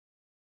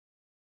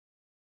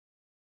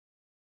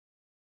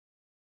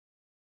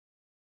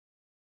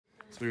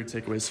So your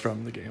takeaways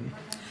from the game?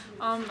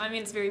 I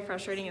mean, it's very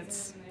frustrating.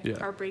 It's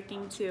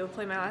heartbreaking to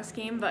play my last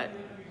game, but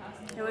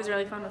it was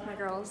really fun with my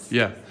girls.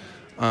 Yeah.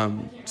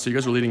 So you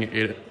guys were leading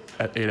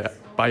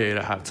by 8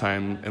 at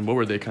halftime, and what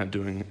were they kind of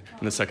doing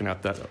in the second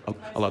half that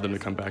allowed them to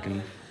come back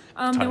and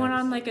they went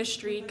on like a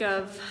streak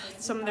of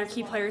some of their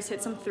key players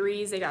hit some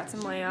threes, they got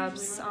some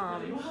layups.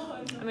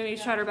 I mean, we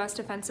tried our best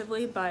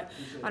defensively, but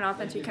on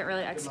offense we couldn't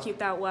really execute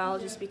that well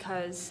just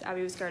because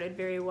Abbie was guarded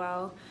very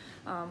well.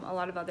 A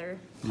lot of other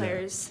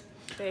players,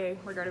 they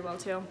were guarded well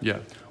too. Yeah.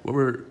 What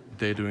were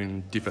they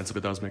doing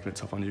defensively that was making it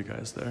tough on you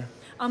guys there?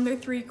 Their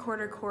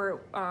three-quarter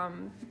court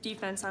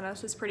defense on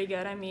us was pretty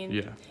good. I mean,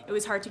 it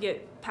was hard to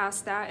get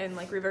past that and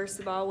like reverse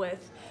the ball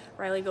with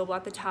Riley Goebel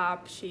at the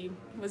top. She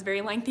was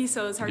very lengthy,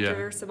 so it was hard to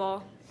reverse the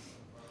ball.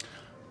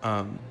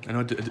 I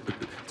know it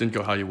didn't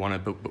go how you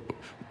wanted, but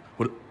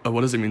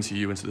what does it mean to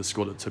you and to the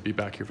school to be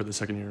back here for the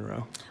second year in a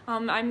row?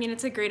 I mean,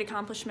 it's a great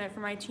accomplishment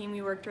for my team.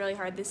 We worked really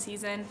hard this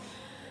season.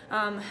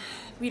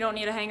 We don't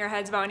need to hang our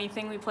heads about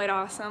anything. We played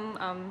awesome.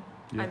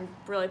 I'm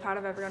really proud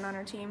of everyone on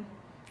our team.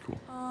 Cool.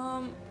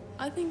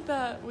 I think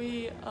that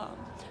we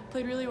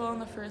played really well in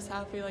the first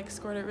half. We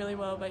scored it really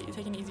well by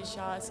taking easy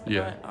shots.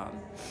 Yeah. But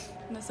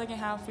in the second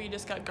half, we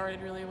just got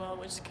guarded really well,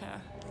 which kind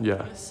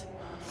of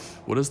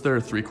What does their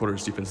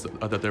three-quarters defense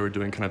that they were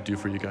doing kind of do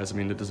for you guys? I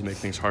mean, does it make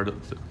things hard to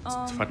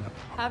find out?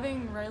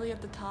 Having Riley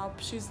at the top,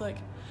 she's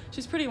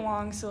pretty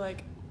long, so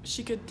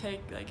she could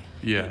take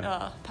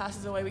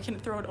passes away. We couldn't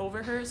throw it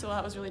over her, so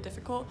that was really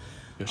difficult.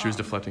 Yeah, she was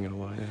deflecting it a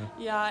lot.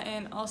 Yeah,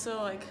 and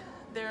also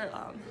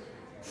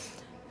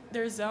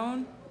their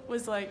zone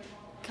was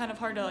kind of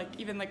hard to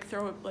even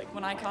throw it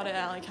when I caught it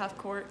at half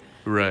court.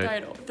 Right.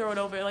 Tried to throw it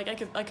over. I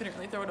couldn't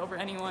really throw it over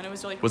anyone. It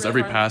was really was really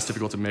every hard. pass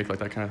difficult to make that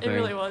kind of thing? It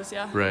really was,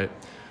 yeah. Right.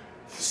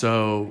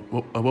 So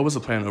what was the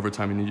plan in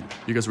overtime? I mean,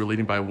 you guys were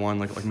leading by one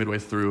like midway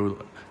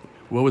through.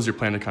 What was your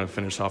plan to kind of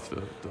finish off the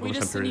overtime period? We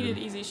just needed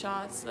easy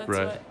shots.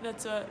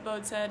 That's what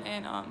Bode said,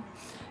 and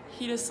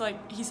he just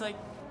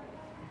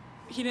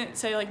he didn't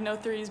say no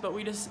threes, but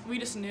we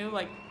just knew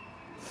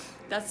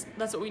that's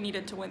what we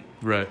needed to win.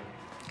 Right.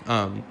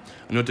 I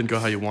know it didn't go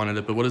how you wanted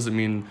it, but what does it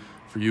mean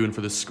for you and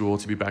for the school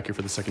to be back here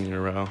for the second year in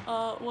a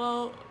row?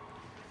 Well,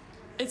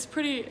 it's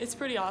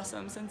pretty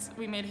awesome since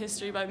we made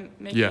history by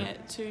making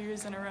it 2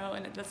 years in a row,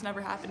 and that's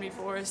never happened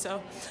before.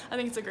 So I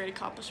think it's a great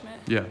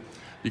accomplishment. Yeah.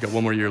 You got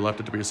one more year left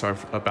at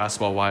WSR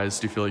basketball-wise.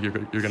 Do you feel like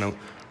you're gonna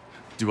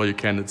do what you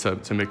can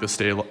to make this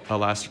stay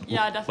last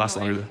Yeah, definitely. last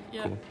longer?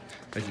 Yeah. Cool.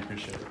 Thank you.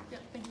 Appreciate it. Yeah.